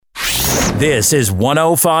This is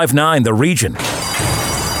 105.9 The Region.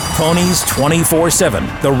 Ponies 24/7,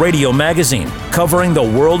 the radio magazine covering the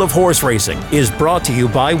world of horse racing, is brought to you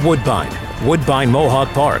by Woodbine, Woodbine Mohawk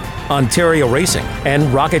Park, Ontario Racing,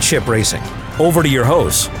 and Rocket Ship Racing. Over to your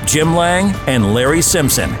hosts, Jim Lang and Larry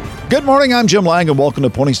Simpson. Good morning, I'm Jim Lang, and welcome to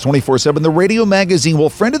Ponies 24/7, the radio magazine. Well,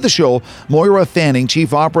 friend of the show, Moira Fanning,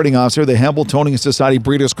 Chief Operating Officer of the Hambletonian Society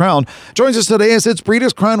Breeders' Crown, joins us today as it's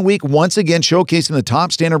Breeders' Crown Week, once again showcasing the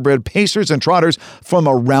top standardbred pacers and trotters from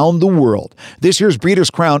around the world. This year's Breeders'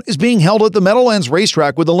 Crown is being held at the Meadowlands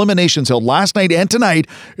Racetrack, with eliminations held last night and tonight,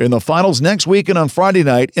 in the finals next week and on Friday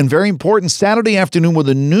night, and very important Saturday afternoon with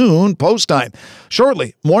a noon post time.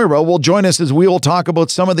 Shortly, Moira will join us as we will talk about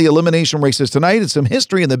some of the elimination races tonight and some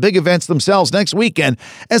history in the big events themselves next weekend,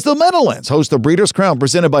 as the Meadowlands host the Breeders' Crown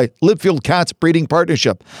presented by Lipfield Cats Breeding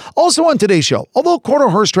Partnership. Also on today's show, although Quarter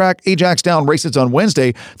Horse Track Ajax Down races on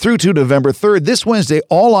Wednesday through to November 3rd, this Wednesday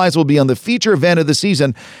all eyes will be on the feature event of the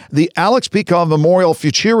season, the Alex Peacock Memorial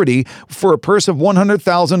Futurity, for a purse of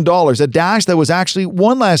 $100,000, a dash that was actually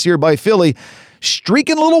won last year by Philly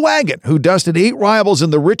Streaking Little Wagon, who dusted 8 rivals in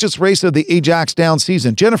the richest race of the Ajax Down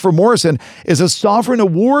season. Jennifer Morrison is a Sovereign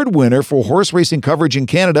Award winner for horse racing coverage in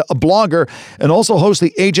Canada, a blogger, and also hosts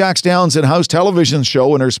the Ajax Downs in-house television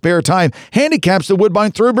show in her spare time, handicaps the Woodbine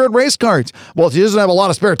Thoroughbred race cards. Well, she doesn't have a lot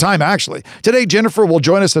of spare time, actually. Today, Jennifer will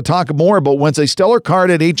join us to talk more about Wednesday's stellar card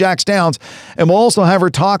at Ajax Downs, and we'll also have her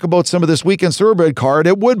talk about some of this weekend's Thoroughbred card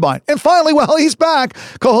at Woodbine. And finally, well, he's back.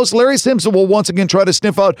 Co-host Larry Simpson will once again try to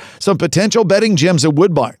sniff out some potential betting gems at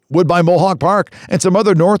Woodbine, Woodbine Mohawk Park, and some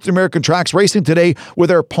other North American tracks racing today with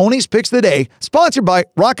our Ponies Picks of the Day, sponsored by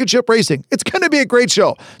Rocket Ship Racing. It's going to be a great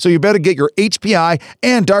show, so you better get your HPI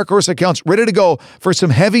and Dark Horse accounts ready to go for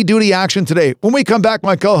some heavy-duty action today. When we come back,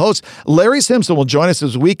 my co-host Larry Simpson will join us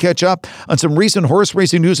as we catch up on some recent horse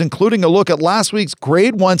racing news, including a look at last week's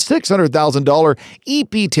Grade 1 $600,000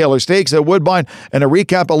 EP Taylor Stakes at Woodbine and a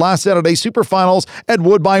recap of last Saturday's Super Finals at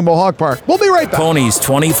Woodbine Mohawk Park. We'll be right back. Ponies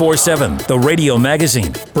 24/7, the radio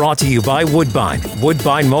magazine, brought to you by Woodbine,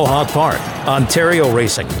 Woodbine Mohawk Park, Ontario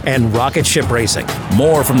Racing, and Rocket Ship Racing.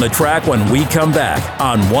 More from the track when we come back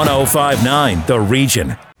on 105.9 The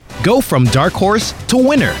Region. Go from dark horse to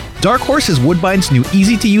winner. Dark Horse is Woodbine's new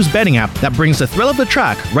easy-to-use betting app that brings the thrill of the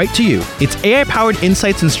track right to you. Its AI-powered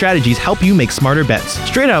insights and strategies help you make smarter bets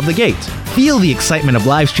straight out of the gate. Feel the excitement of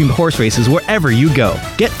live-streamed horse races wherever you go.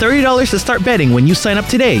 Get $30 to start betting when you sign up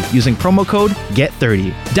today using promo code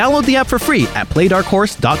GET30. Download the app for free at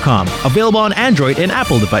playdarkhorse.com. Available on Android and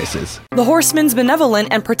Apple devices. The Horsemen's Benevolent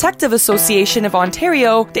and Protective Association of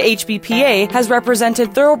Ontario, the HBPA, has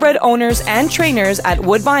represented thoroughbred owners and trainers at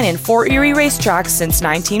Woodbine and Fort Erie racetracks since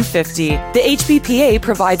 1950. The HBPA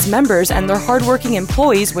provides members and their hardworking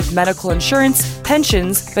employees with medical insurance,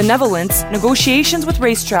 pensions, benevolence, negotiations with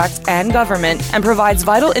racetracks and government, and provides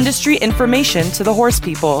vital industry information to the horse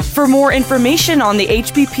people. For more information on the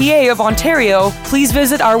HBPA of Ontario, please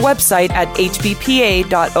visit our website at hbpa.on.ca.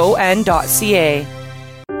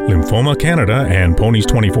 Lymphoma Canada and Ponies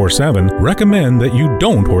 24/7 recommend that you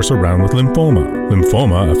don't horse around with lymphoma.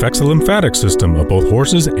 Lymphoma affects the lymphatic system of both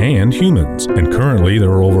horses and humans, and currently there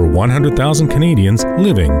are over 100,000 Canadians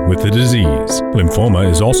living with the disease. Lymphoma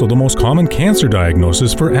is also the most common cancer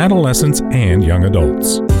diagnosis for adolescents and young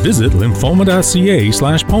adults. Visit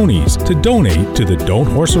lymphoma.ca/ponies to donate to the Don't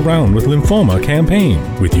Horse Around with Lymphoma campaign.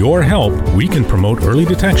 With your help, we can promote early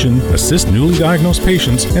detection, assist newly diagnosed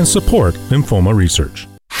patients, and support lymphoma research.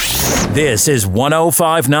 This is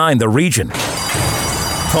 105.9 The Region.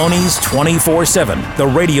 Ponies 24/7, the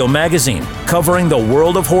radio magazine covering the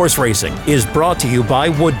world of horse racing, is brought to you by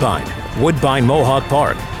Woodbine, Woodbine Mohawk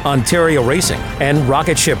Park, Ontario Racing, and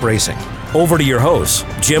Rocket Ship Racing. Over to your hosts,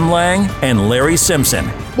 Jim Lang and Larry Simpson.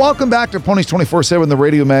 Welcome back to Ponies 24/7, the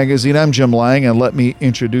radio magazine. I'm Jim Lang, and let me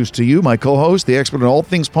introduce to you my co-host, the expert in all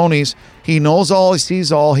things ponies. He knows all, he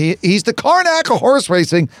sees all. He's the Karnak of horse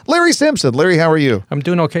racing, Larry Simpson. Larry, how are you? I'm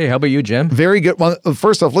doing okay. How about you, Jim? Very good. Well,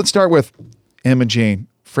 first off, let's start with Emma Jane,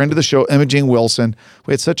 friend of the show, Emma Jane Wilson.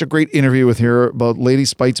 We had such a great interview with her about Lady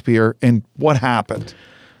Speightspier and what happened.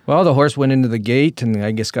 Well, the horse went into the gate and I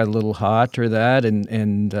guess got a little hot or that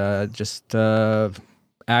and just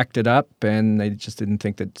acted up, and they just didn't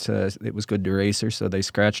think that it was good to race her, so they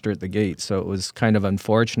scratched her at the gate. So it was kind of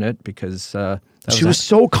unfortunate because she was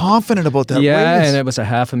so confident about that race. Yeah, and it was a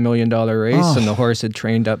 $500,000 race, and the horse had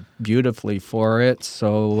trained up beautifully for it.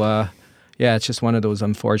 So, yeah, it's just one of those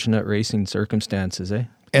unfortunate racing circumstances, eh?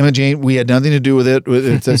 Emma Jane, we had nothing to do with it.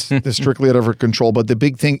 It's strictly out of her control. But the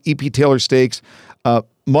big thing, EP Taylor Stakes,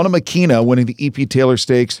 Mona McKenna winning the EP Taylor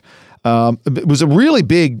Stakes. It was a really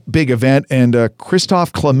big event, and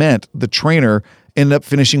Christophe Clement, the trainer, ended up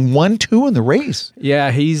finishing 1-2 in the race.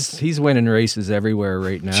 Yeah, he's winning races everywhere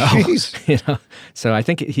right now. Jeez. So I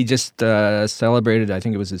think he just celebrated. I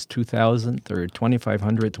think it was his 2000th or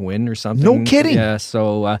 2500th win or something. No kidding. Yeah.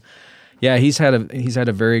 So he's had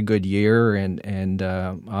a very good year, and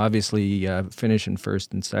obviously finishing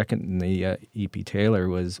first and second in the EP Taylor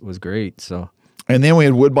was great. So. And then we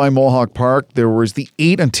had Woodbine Mohawk Park. There was the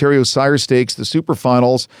 8 Ontario Sire Stakes, the Super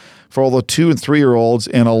Finals for all the 2 and 3-year-olds,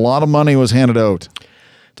 and a lot of money was handed out.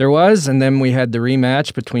 There was, and then we had the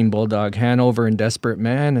rematch between Bulldog Hanover and Desperate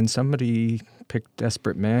Man, and somebody picked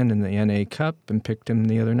Desperate Man in the NA Cup and picked him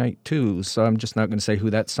the other night too. So I'm just not going to say who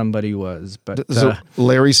that somebody was, but so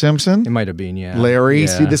Larry Simpson? It might have been, yeah. Larry,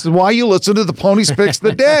 yeah. See, this is why you listen to the Ponies Picks of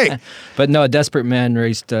the Day. But no, Desperate Man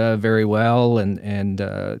raced very well, and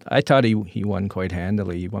I thought he won quite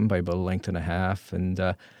handily. He won by about a length and a half, and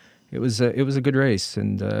it was a good race,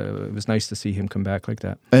 and it was nice to see him come back like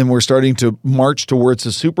that. And we're starting to march towards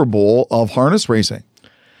the Super Bowl of harness racing.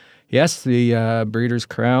 Yes, the Breeders'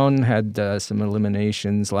 Crown had some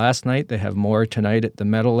eliminations last night. They have more tonight at the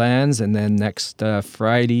Meadowlands, and then next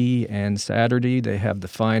Friday and Saturday they have the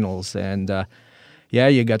finals. And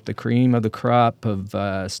you got the cream of the crop of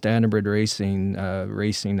standardbred racing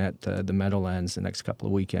racing at the Meadowlands the next couple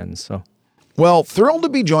of weekends. So. Well, thrilled to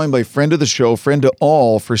be joined by friend of the show, friend to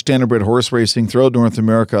all for standardbred horse racing throughout North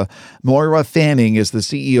America. Moira Fanning is the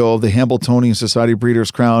CEO of the Hambletonian Society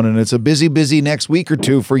Breeders' Crown, and it's a busy next week or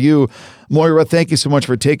two for you. Moira, thank you so much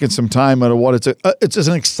for taking some time out of what it's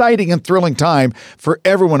an exciting and thrilling time for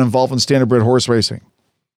everyone involved in standardbred horse racing.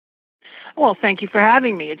 Well, thank you for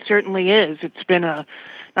having me. It certainly is. It's been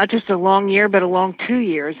not just a long year, but a long 2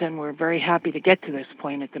 years, and we're very happy to get to this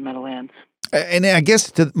point at the Meadowlands. And I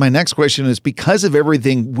guess my next question is, because of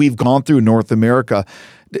everything we've gone through in North America,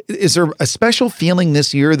 is there a special feeling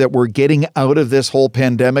this year that we're getting out of this whole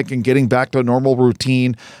pandemic and getting back to a normal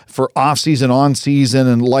routine for off-season, on-season,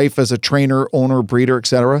 and life as a trainer, owner, breeder, et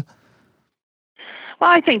cetera? Well,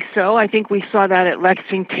 I think so. I think we saw that at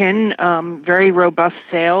Lexington. Very robust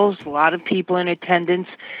sales, a lot of people in attendance,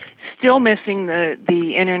 still missing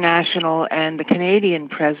the international and the Canadian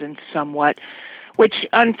presence somewhat, which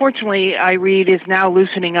unfortunately I read is now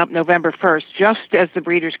loosening up November 1st, just as the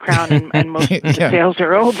Breeders' Crown and most of the sales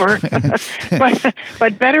are over.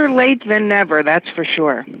 but better late than never, that's for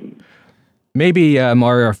sure. Maybe,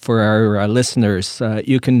 Maura, for our listeners,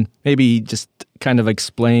 you can maybe just kind of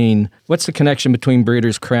explain what's the connection between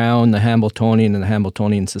Breeders' Crown, the Hambletonian, and the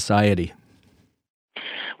Hambletonian Society?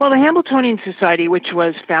 Well, the Hambletonian Society, which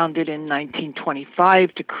was founded in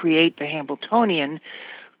 1925 to create the Hambletonian,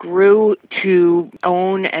 grew to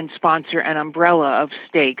own and sponsor an umbrella of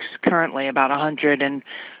stakes, currently about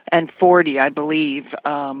 140, I believe,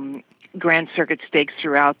 Grand Circuit stakes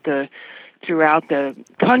throughout the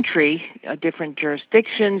country, different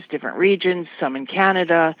jurisdictions, different regions, some in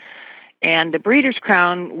Canada. And the Breeders'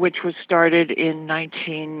 Crown, which was started in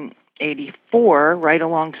 1984, right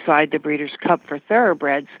alongside the Breeders' Cup for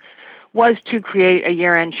thoroughbreds, was to create a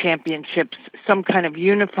year-end championships, some kind of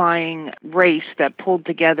unifying race that pulled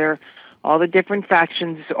together all the different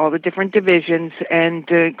factions, all the different divisions, and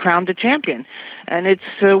crowned a champion. And it's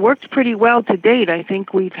worked pretty well to date. I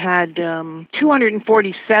think we've had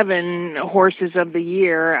 247 horses of the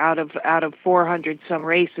year out of 400 some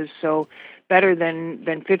races, so better than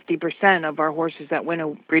 50% of our horses that win a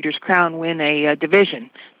Breeders' Crown win a division,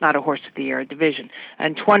 not a Horse of the Year, a division.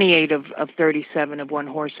 And 28 of 37 have won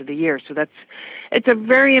Horse of the Year. So it's a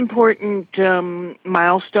very important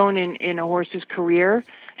milestone in a horse's career,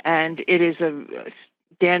 and it is a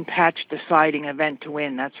Dan Patch deciding event to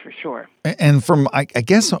win, that's for sure. And from, I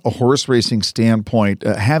guess, a horse racing standpoint,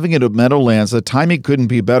 having it at Meadowlands, the timing couldn't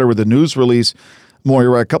be better with the news release,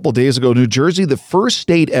 Moira, a couple of days ago. New Jersey, the first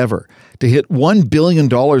state ever to hit $1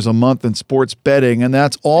 billion a month in sports betting, and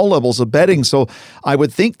that's all levels of betting. So I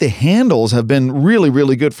would think the handles have been really,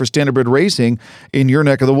 really good for standardbred racing in your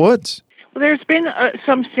neck of the woods. Well, there's been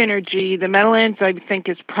some synergy. The Meadowlands, I think,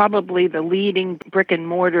 is probably the leading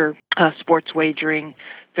brick-and-mortar sports wagering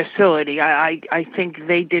facility. I think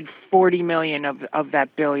they did 40 million of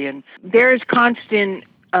that billion. There's constant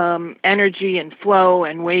energy and flow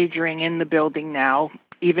and wagering in the building now,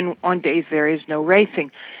 even on days there is no racing.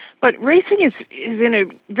 But racing is in a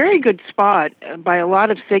very good spot by a lot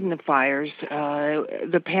of signifiers.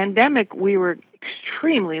 The pandemic, we were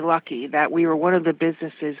extremely lucky that we were one of the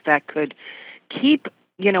businesses that could keep,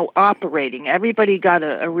 operating. Everybody got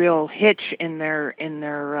a real hitch in their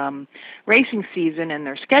racing season and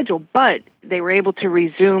their schedule, but they were able to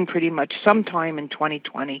resume pretty much sometime in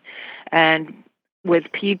 2020. And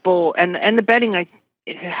with people and the betting,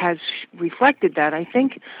 it has reflected that. I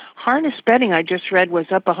think harness betting, I just read, was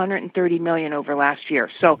up 130 million over last year.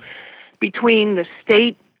 So between the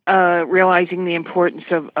state realizing the importance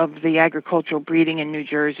of the agricultural breeding in New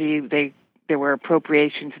Jersey, there were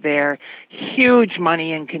appropriations there, huge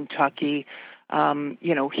money in Kentucky,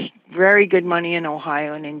 very good money in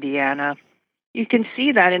Ohio and Indiana. You can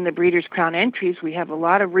see that in the Breeders' Crown entries. We have a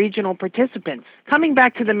lot of regional participants. Coming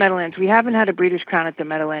back to the Meadowlands, we haven't had a Breeders' Crown at the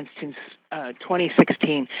Meadowlands since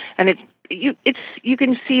 2016, and you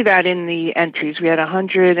can see that in the entries. We had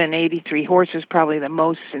 183 horses, probably the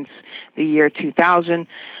most since the year 2000.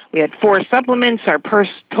 We had 4 supplements. Our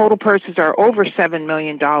total purses are over $7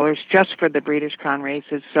 million just for the Breeders' Crown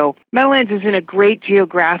races. So Meadowlands is in a great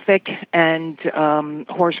geographic and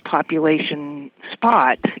horse population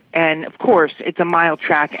spot. And, of course, it's a mile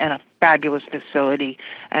track and a fabulous facility.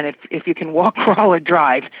 And if you can walk, crawl, or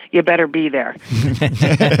drive, you better be there.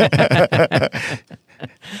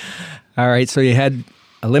 All right, so you had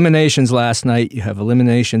eliminations last night, you have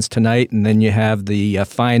eliminations tonight, and then you have the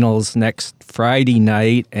finals next Friday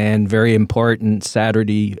night and very important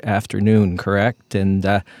Saturday afternoon, correct? And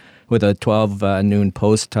with a 12 noon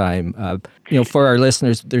post time. For our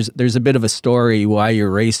listeners, there's a bit of a story why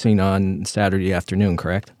you're racing on Saturday afternoon,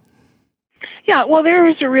 correct? Yeah, well, there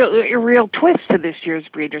is a real twist to this year's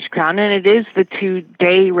Breeders' Crown, and it is the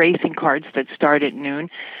 2-day racing cards that start at noon.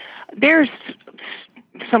 There's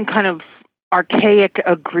some kind of archaic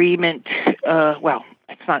agreement,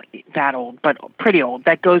 it's not that old, but pretty old,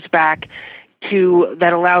 that goes back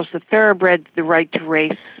that allows the thoroughbreds the right to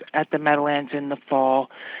race at the Meadowlands in the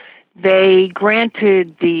fall. They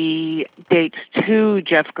granted the dates to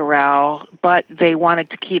Jeff Gural, but they wanted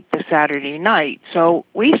to keep the Saturday night. So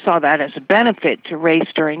we saw that as a benefit to race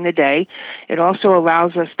during the day. It also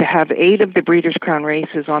allows us to have 8 of the Breeders' Crown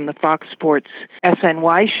races on the Fox Sports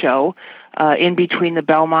SNY show, in between the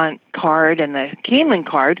Belmont card and the Keeneland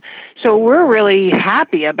card. So we're really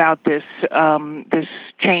happy about this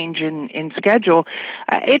change in schedule.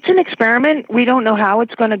 It's an experiment. We don't know how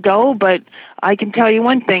it's going to go, but I can tell you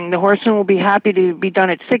one thing. The horsemen will be happy to be done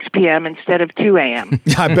at 6 p.m. instead of 2 a.m.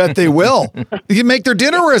 I bet they will. You can make their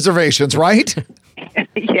dinner reservations, right?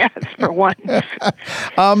 Yes, for once.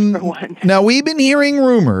 Now, we've been hearing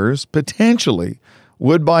rumors, potentially,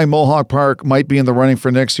 Woodbine Mohawk Park might be in the running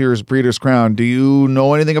for next year's Breeders' Crown. Do you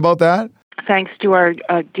know anything about that? Thanks to our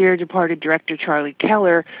dear departed director, Charlie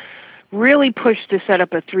Keller, really pushed to set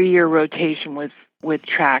up a 3-year rotation with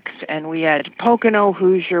tracks. And we had Pocono,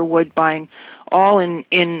 Hoosier, Woodbine, all in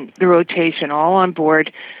the rotation, all on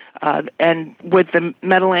board, and with the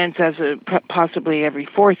Meadowlands as possibly every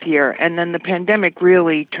 4th year. And then the pandemic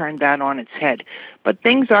really turned that on its head. But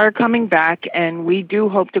things are coming back, and we do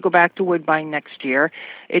hope to go back to Woodbine next year.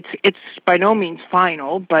 It's by no means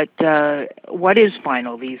final, but what is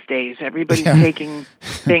final these days? Everybody's taking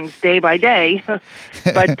things day by day.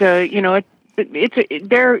 But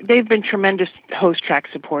they've been tremendous host track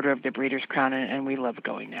supporter of the Breeders' Crown, and we love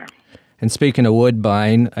going there. And speaking of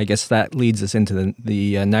Woodbine, I guess that leads us into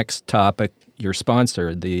the next topic. Your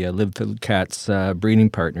sponsor, the Livefield Cats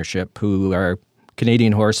Breeding Partnership, who are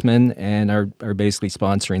Canadian horsemen and are basically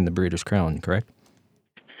sponsoring the Breeders' Crown, correct?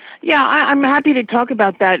 Yeah, I'm happy to talk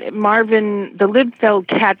about that. Marvin, the Livefield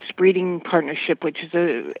Cats Breeding Partnership, which is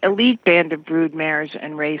an elite band of brood mares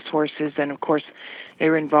and race horses, and of course they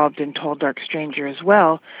were involved in Tall Dark Stranger as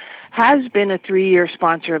well, has been a 3-year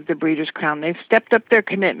sponsor of the Breeders' Crown. They've stepped up their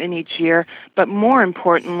commitment each year, but more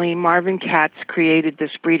importantly, Marvin Katz created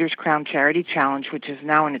this Breeders' Crown Charity Challenge, which is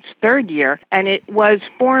now in its 3rd year, and it was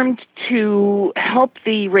formed to help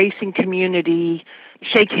the racing community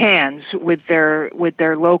shake hands with their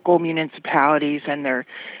local municipalities and their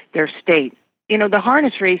state. The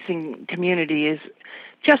harness racing community is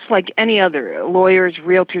just like any other. Lawyers,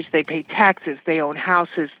 realtors, they pay taxes, they own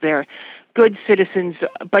houses, they're good citizens,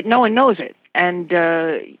 but no one knows it. And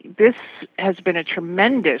this has been a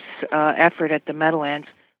tremendous effort at the Meadowlands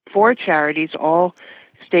for charities, all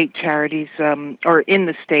state charities, or in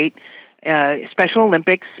the state. Special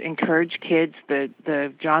Olympics encourage kids,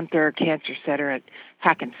 the John Thur Cancer Center at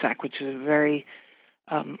Hackensack, which is a very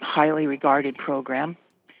highly regarded program,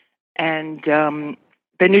 and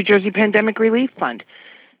the New Jersey Pandemic Relief Fund.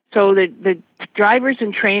 So the drivers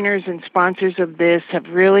and trainers and sponsors of this have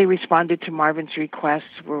really responded to Marvin's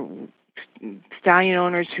requests. We're stallion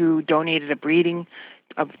owners who donated a breeding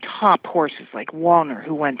of top horses like Walner,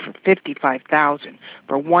 who went for $55,000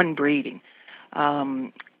 for one breeding.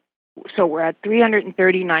 So we're at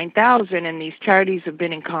 339,000, and these charities have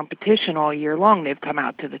been in competition all year long. They've come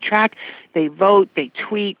out to the track, they vote, they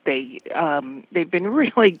tweet, they've been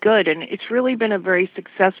really good, and it's really been a very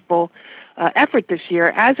successful effort this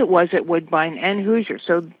year, as it was at Woodbine and Hoosier.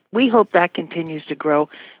 So we hope that continues to grow.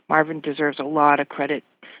 Marvin deserves a lot of credit,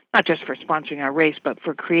 not just for sponsoring our race, but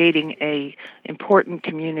for creating a important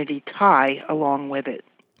community tie along with it.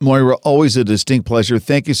 Moira, always a distinct pleasure.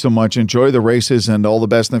 Thank you so much. Enjoy the races and all the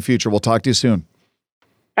best in the future. We'll talk to you soon.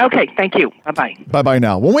 Okay, thank you. Bye-bye. Bye-bye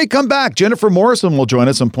now. When we come back, Jennifer Morrison will join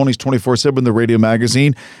us on Ponies 24/7, the radio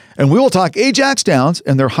magazine, and we will talk Ajax Downs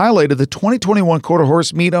and their highlight of the 2021 Quarter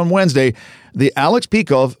Horse Meet on Wednesday, the Alex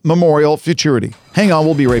Peekov Memorial Futurity. Hang on,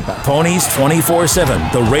 we'll be right back. Ponies 24/7,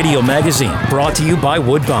 the radio magazine, brought to you by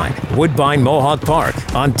Woodbine, Woodbine Mohawk Park,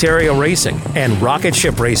 Ontario Racing, and Rocket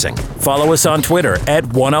Ship Racing. Follow us on Twitter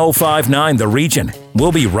at 1059 The Region.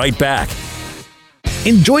 We'll be right back.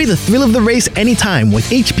 Enjoy the thrill of the race anytime with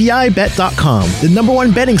HPIBet.com, the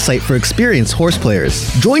 #1 betting site for experienced horse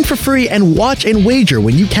players. Join for free and watch and wager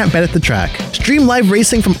when you can't bet at the track. Stream live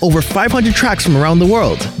racing from over 500 tracks from around the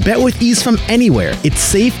world. Bet with ease from anywhere. It's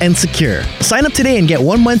safe and secure. Sign up today and get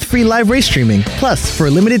 1 month free live race streaming. Plus, for a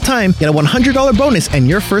limited time, get a $100 bonus and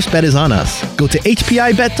your first bet is on us. Go to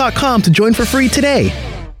HPIBet.com to join for free today.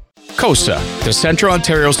 COSA, the Central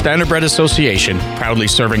Ontario Standardbred Association, proudly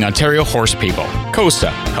serving Ontario horse people. COSA,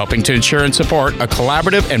 helping to ensure and support a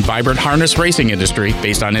collaborative and vibrant harness racing industry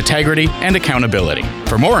based on integrity and accountability.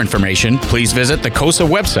 For more information, please visit the COSA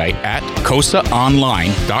website at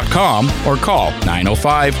cosaonline.com or call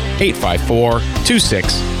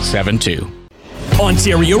 905-854-2672.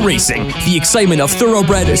 Ontario Racing, the excitement of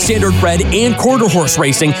thoroughbred, standardbred, and quarter horse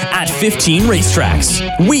racing at 15 racetracks.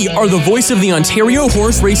 We are the voice of the Ontario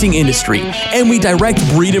horse racing industry, and we direct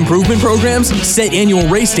breed improvement programs, set annual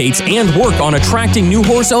race dates, and work on attracting new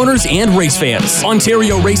horse owners and race fans.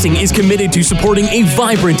 Ontario Racing is committed to supporting a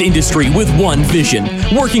vibrant industry with one vision,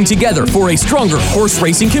 working together for a stronger horse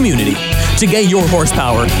racing community. To get your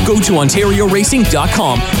horsepower, go to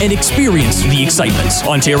OntarioRacing.com and experience the excitement.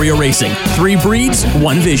 Ontario Racing, 3 breeds,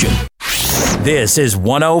 1 vision. This is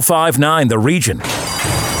 1059 The Region.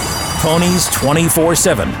 Ponies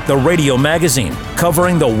 24/7, the radio magazine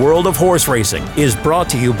covering the world of horse racing, is brought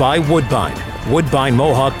to you by Woodbine, Woodbine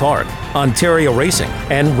Mohawk Park, Ontario Racing,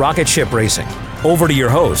 and Rocket Ship Racing. Over to your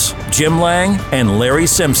hosts, Jim Lang and Larry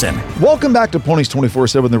Simpson. Welcome back to Ponies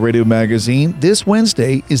 24/7, the radio magazine. This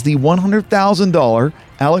Wednesday is the $100,000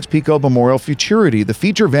 Alex Peekov Memorial Futurity, the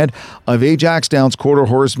feature event of Ajax Downs Quarter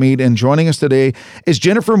Horse Meet. And joining us today is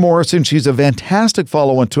Jennifer Morrison. She's a fantastic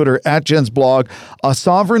follow on Twitter at Jen's Blog, a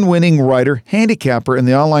sovereign-winning writer, handicapper, and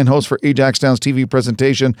the online host for Ajax Downs TV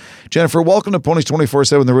presentation. Jennifer, welcome to Ponies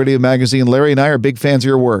 24/7, the radio magazine. Larry and I are big fans of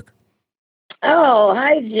your work. Oh,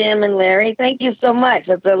 hi, Jim and Larry. Thank you so much.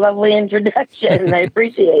 That's a lovely introduction. I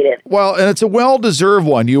appreciate it. Well, and it's a well-deserved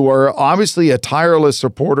one. You are obviously a tireless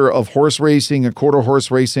supporter of horse racing and quarter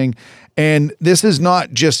horse racing, and this is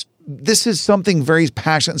something very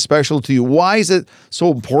passionate and special to you. Why is it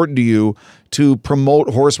so important to you to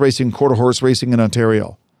promote horse racing, quarter horse racing in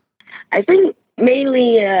Ontario? I think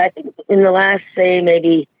mainly, in the last, say,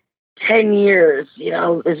 maybe 10 years,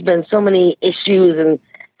 there's been so many issues and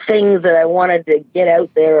things that I wanted to get out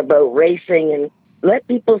there about racing and let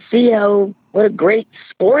people see what a great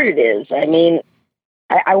sport it is. I mean,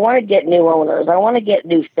 I want to get new owners. I want to get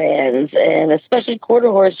new fans, and especially quarter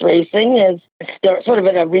horse racing is sort of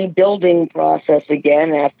in a rebuilding process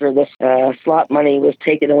again after this slot money was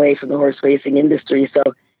taken away from the horse racing industry. So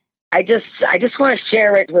I just want to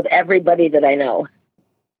share it with everybody that I know.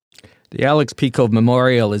 The Alex Peekov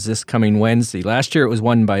Memorial is this coming Wednesday. Last year it was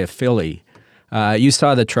won by a filly. You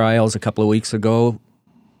saw the trials a couple of weeks ago.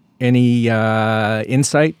 Any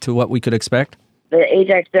insight to what we could expect? The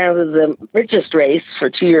Ajax Downs is the richest race for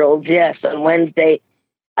 2-year-olds, yes, on Wednesday.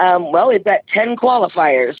 We've got 10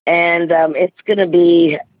 qualifiers, and it's going to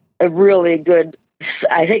be a really good,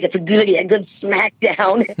 I think it's going to be a good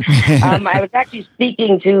smackdown. I was actually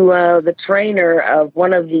speaking to the trainer of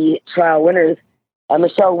one of the trial winners.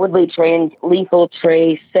 Michelle Woodley trained Lethal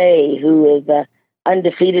Tracé, who is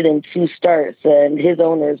undefeated in 2 starts, and his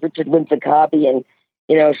owner is Richard Winsakabi, and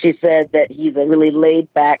she said that he's a really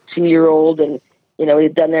laid-back 2-year-old, and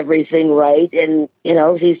he's done everything right, and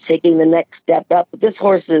he's taking the next step up. But this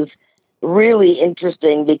horse is really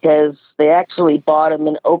interesting because they actually bought him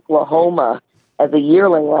in Oklahoma as a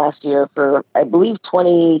yearling last year for, I believe,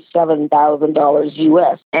 $27,000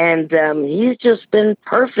 US, and he's just been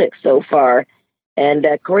perfect so far. And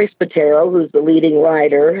Corey Spatero, who's the leading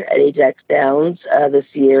rider at Ajax Downs this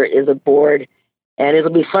year, is aboard. and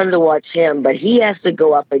it'll be fun to watch him. But he has to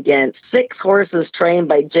go up against 6 horses trained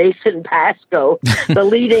by Jason Pascoe, the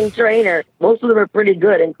leading trainer. Most of them are pretty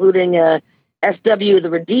good, including SW the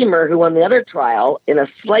Redeemer, who won the other trial in a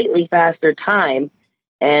slightly faster time.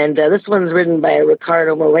 And this one's ridden by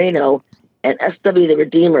Ricardo Moreno, and SW the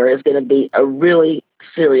Redeemer is going to be a really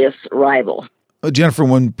serious rival. Jennifer,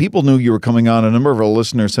 when people knew you were coming on, a number of our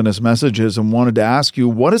listeners sent us messages and wanted to ask you,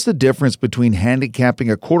 what is the difference between handicapping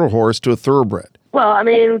a quarter horse to a thoroughbred? Well, I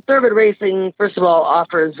mean, thoroughbred racing, first of all,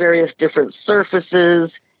 offers various different surfaces,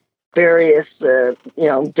 various,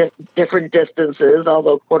 different distances,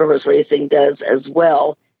 although quarter horse racing does as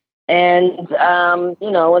well. And,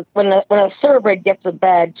 when a thoroughbred gets a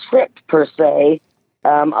bad trip, per se,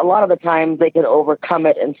 a lot of the time they can overcome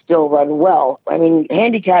it and still run well. I mean,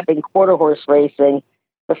 handicapping quarter horse racing,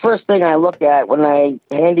 the first thing I look at when I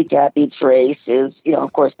handicap each race is,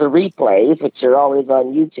 of course, the replays, which are always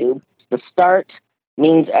on YouTube. The start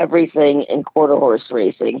means everything in quarter horse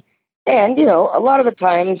racing. And, a lot of the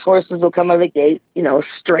times horses will come out of the gate,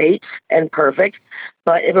 straight and perfect.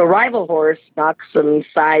 But if a rival horse knocks them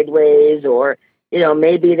sideways or,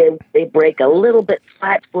 maybe they break a little bit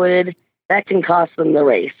flat-footed, that can cost them the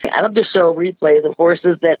race. I love to show replays of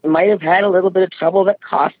horses that might have had a little bit of trouble that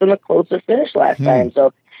cost them a closer finish last time.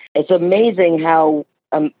 So it's amazing how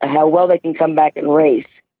well they can come back and race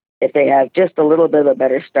if they have just a little bit of a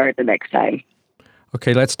better start the next time.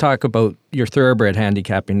 Okay, let's talk about your thoroughbred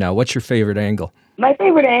handicapping now. What's your favorite angle? My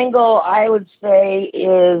favorite angle, I would say,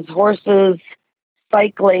 is horses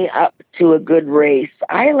cycling up to a good race.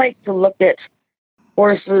 I like to look at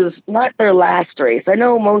horses, not their last race. I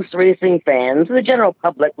know most racing fans, the general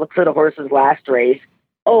public, looks at a horse's last race.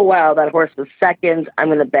 Oh, wow, that horse was second. I'm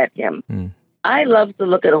going to bet him. I love to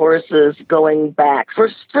look at horses going back.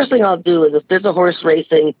 First thing I'll do is if there's a horse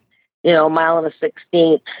racing, a mile and a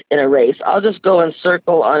 16th in a race, I'll just go and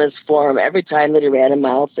circle on his form every time that he ran a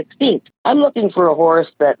mile 16th. I'm looking for a horse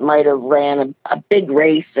that might have ran a big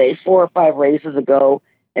race, say 4 or 5 races ago,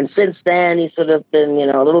 and since then he's sort of been,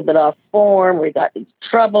 a little bit off form, or he got into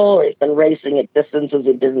trouble, or he's been racing at distances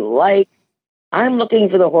he didn't like. I'm looking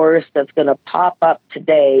for the horse that's going to pop up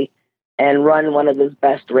today and run one of his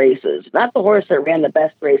best races. Not the horse that ran the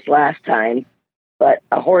best race last time, but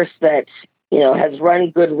a horse that has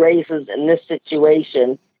run good races in this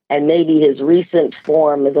situation, and maybe his recent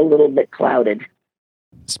form is a little bit clouded.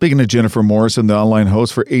 Speaking of Jennifer Morrison, the online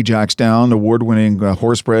host for Ajax Down, award-winning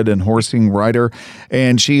horsebred and horsing rider,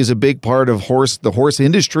 and she is a big part of the horse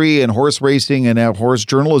industry and horse racing and horse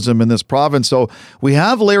journalism in this province. So we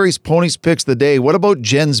have Larry's Ponies Picks of the Day. What about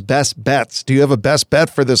Jen's best bets? Do you have a best bet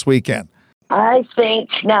for this weekend? I think,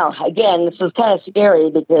 now, again, this is kind of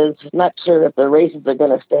scary because I'm not sure if the races are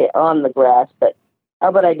going to stay on the grass, but how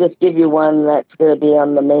about I just give you one that's going to be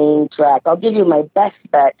on the main track? I'll give you my best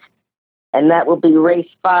bet, and that will be race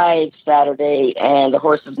 5 Saturday, and the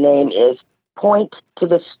horse's name is Point to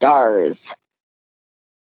the Stars.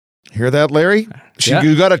 Hear that, Larry? Yeah.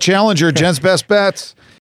 You got a challenger, Jen's best bets.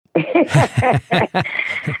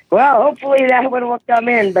 Well, hopefully that one will come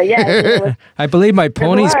in, but yeah. I believe my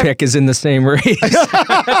pony's pick is in the same race.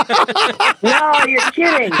 No, you're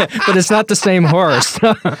kidding. But it's not the same horse.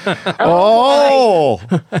 Oh.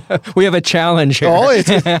 We have a challenge here. Oh,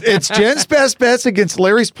 it's Jen's best bets against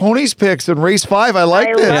Larry's Ponies Picks in race 5. I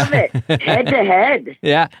like this. I love it. Head to head.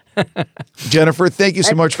 Yeah. Jennifer, thank you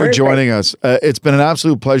so much for joining us. It's been an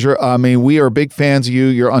absolute pleasure. I mean, we are big fans of you.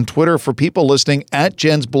 You're on Twitter for people listening at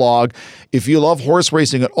Jen's blog. If you love horse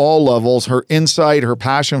racing at all levels, her insight, her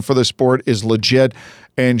passion for the sport is legit,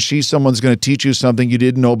 and she's someone's going to teach you something you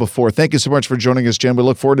didn't know before. Thank you so much for joining us, Jen. We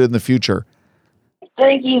look forward to it in the future.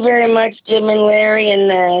 Thank you very much, Jim and Larry,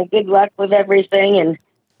 and good luck with everything. And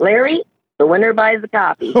Larry, the winner buys the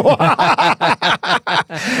copy.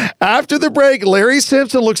 After the break, Larry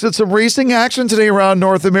Simpson looks at some racing action today around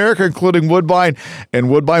North America, including Woodbine and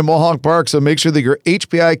Woodbine Mohawk Park. So make sure that your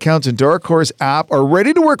HPI accounts and Dark Horse app are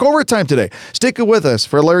ready to work overtime today. Stick it with us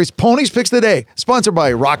for Larry's Ponies Picks of the Day, sponsored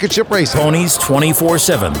by Rocket Ship Racing. Ponies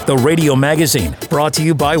 24/7, the radio magazine, brought to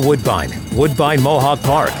you by Woodbine, Woodbine Mohawk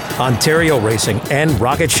Park, Ontario Racing, and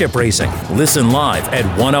Rocket Ship Racing. Listen live at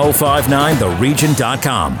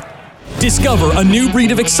 1059theregion.com. Discover a new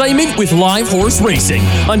breed of excitement with live horse racing.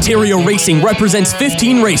 Ontario Racing represents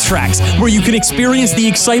 15 racetracks where you can experience the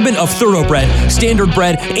excitement of thoroughbred,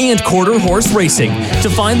 standardbred, and quarter horse racing. To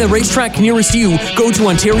find the racetrack nearest you, go to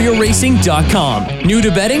OntarioRacing.com. New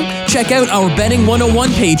to betting? Check out our Betting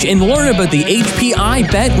 101 page and learn about the HPI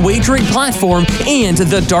Bet wagering platform and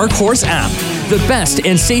the Dark Horse app. the best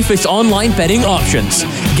and safest online betting options.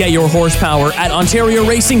 Get your horsepower at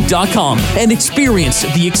OntarioRacing.com and experience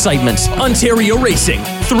the excitement. Ontario Racing.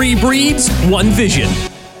 3 breeds, 1 vision.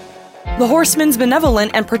 The Horsemen's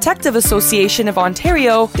Benevolent and Protective Association of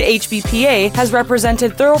Ontario, the HBPA, has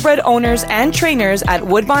represented thoroughbred owners and trainers at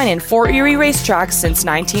Woodbine and Fort Erie racetracks since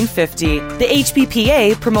 1950. The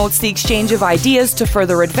HBPA promotes the exchange of ideas to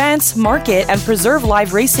further advance, market, and preserve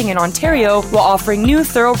live racing in Ontario while offering new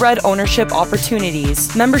thoroughbred ownership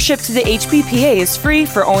opportunities. Membership to the HBPA is free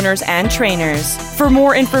for owners and trainers. For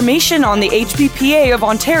more information on the HBPA of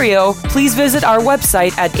Ontario, please visit our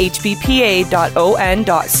website at hbpa.on.ca.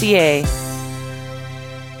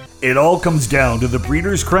 It all comes down to the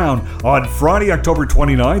Breeders' Crown on Friday, October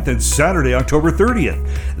 29th and Saturday, October 30th.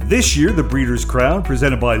 This year, the Breeders' Crown,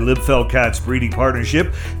 presented by Libfell Cats Breeding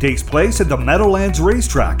Partnership, takes place at the Meadowlands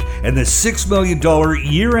Racetrack, and the $6 million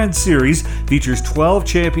year-end series features 12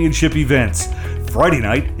 championship events. Friday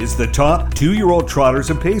night is the top 2-year-old trotters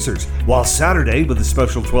and pacers, while Saturday, with a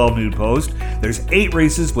special 12 noon post, there's 8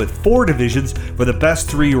 races with 4 divisions for the best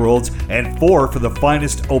 3-year-olds and 4 for the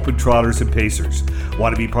finest open trotters and pacers.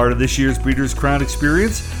 Want to be part of this year's Breeders' Crown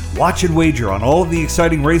experience? Watch and wager on all of the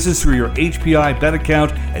exciting races through your HPI bet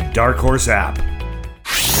account and Dark Horse app.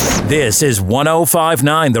 This is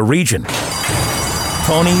 1059 The Region.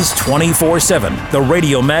 Ponies 24/7, the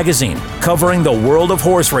radio magazine covering the world of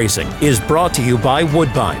horse racing, is brought to you by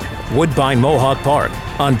Woodbine, Woodbine Mohawk Park,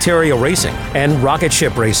 Ontario Racing, and Rocket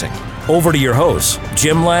Ship Racing. Over to your hosts,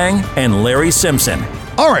 Jim Lang and Larry Simpson.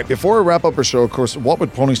 All right, before we wrap up our show, of course, what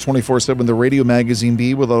would Ponies 24/7, the radio magazine,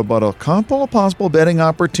 be without about a couple of possible betting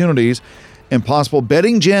opportunities and possible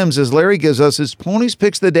betting gems, as Larry gives us his Ponies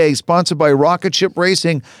Picks of the Day, sponsored by Rocket Ship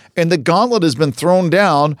Racing, and the gauntlet has been thrown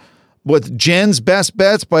down with Jen's Best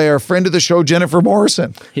Bets by our friend of the show, Jennifer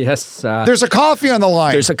Morrison. Yes. There's a coffee on the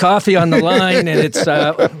line. There's a coffee on the line, and it's,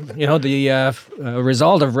 the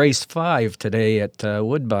result of race 5 today at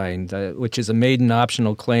Woodbine, which is a maiden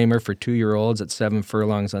optional claimer for 2-year-olds at 7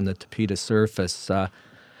 furlongs on the Tapeta surface.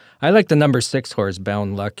 I like the number 6 horse,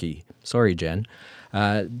 Bound Lucky. Sorry, Jen.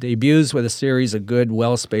 Debuts with a series of good,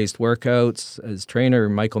 well-spaced workouts. His trainer,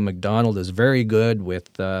 Michael McDonald, is very good with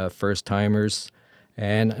first-timers.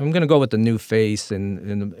 And I'm going to go with the new face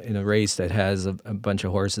in a race that has a bunch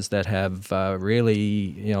of horses that have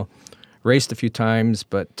really, raced a few times,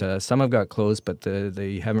 but some have got close, but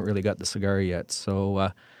they haven't really got the cigar yet. So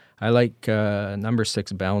I like number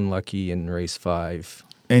 6, Bound Lucky, in race 5.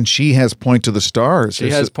 And she has Point to the Stars.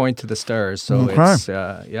 She has Point to the Stars, so okay.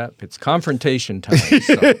 It's confrontation time.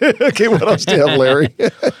 So. Okay, what else do you have, Larry?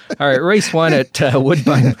 All right, race 1 at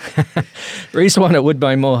Woodbine. Race 1 at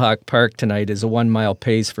Woodbine Mohawk Park tonight is a 1-mile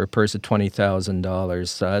pace for a purse of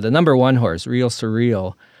 $20,000. The number 1 horse, Real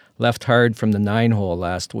Surreal, left hard from the 9-hole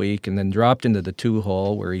last week and then dropped into the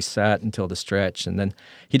 2-hole where he sat until the stretch. And then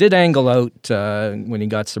he did angle out when he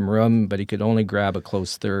got some room, but he could only grab a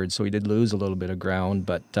close third, so he did lose a little bit of ground.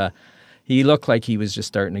 But he looked like he was just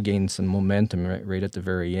starting to gain some momentum right at the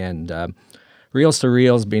very end. Real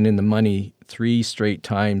Surreal's been in the money 3 straight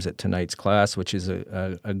times at tonight's class, which is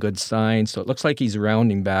a good sign. So it looks like he's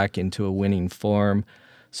rounding back into a winning form.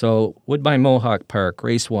 So Woodbine Mohawk Park,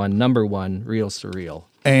 race 1, number 1, Real Surreal.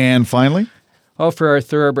 And finally? For our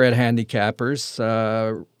thoroughbred handicappers,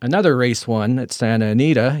 another race 1 at Santa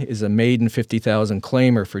Anita is a maiden 50,000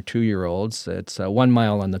 claimer for 2-year-olds. It's 1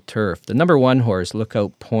 mile on the turf. The number 1 horse,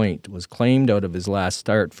 Lookout Point, was claimed out of his last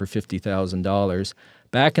start for $50,000.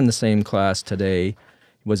 Back in the same class today.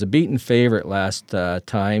 He was a beaten favorite last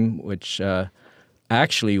time, which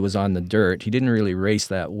actually was on the dirt. He didn't really race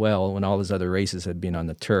that well when all his other races had been on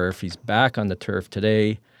the turf. He's back on the turf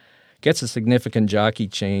today. Gets a significant jockey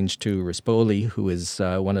change to Rispoli, who is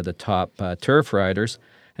one of the top turf riders,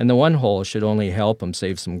 and the 1 hole should only help him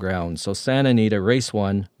save some ground. So Santa Anita, race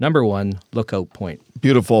 1, number 1, Lookout Point.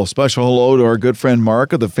 Beautiful. Special hello to our good friend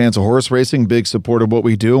Mark of the Fans of Horse Racing. Big support of what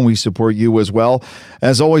we do, and we support you as well.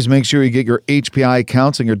 As always, make sure you get your HPI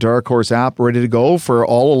accounts and your Dark Horse app ready to go for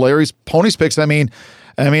all of Larry's Ponies Picks. I mean,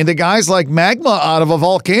 the guy's like magma out of a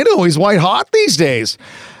volcano. He's white hot these days.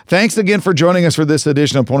 Thanks again for joining us for this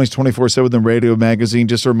edition of Ponies 24/7, the radio magazine.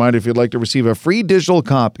 Just a reminder, if you'd like to receive a free digital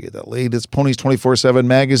copy of the latest Ponies 24/7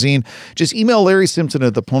 magazine, just email Larry Simpson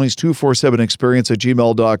at the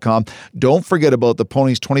Ponies247experience@gmail.com. Don't forget about the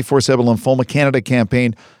Ponies 24/7 Lymphoma Canada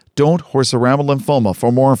campaign. Don't horse around with lymphoma.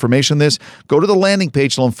 For more information on this, go to the landing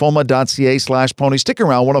page, lymphoma.ca/pony. Stick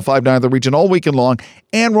around, 105.9 The Region all weekend long.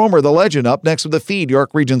 Ann Romer, the legend, up next with the Feed, York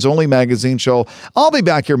Region's only magazine show. I'll be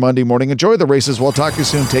back here Monday morning. Enjoy the races. We'll talk to you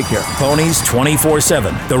soon. Take care. Ponies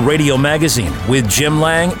 24/7, the radio magazine with Jim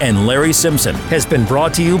Lang and Larry Simpson, has been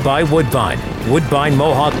brought to you by Woodbine, Woodbine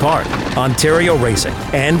Mohawk Park, Ontario Racing,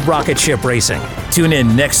 and Rocket Ship Racing. Tune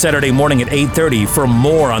in next Saturday morning at 8:30 for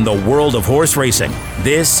more on the world of horse racing.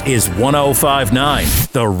 This is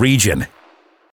 105.9 The Region.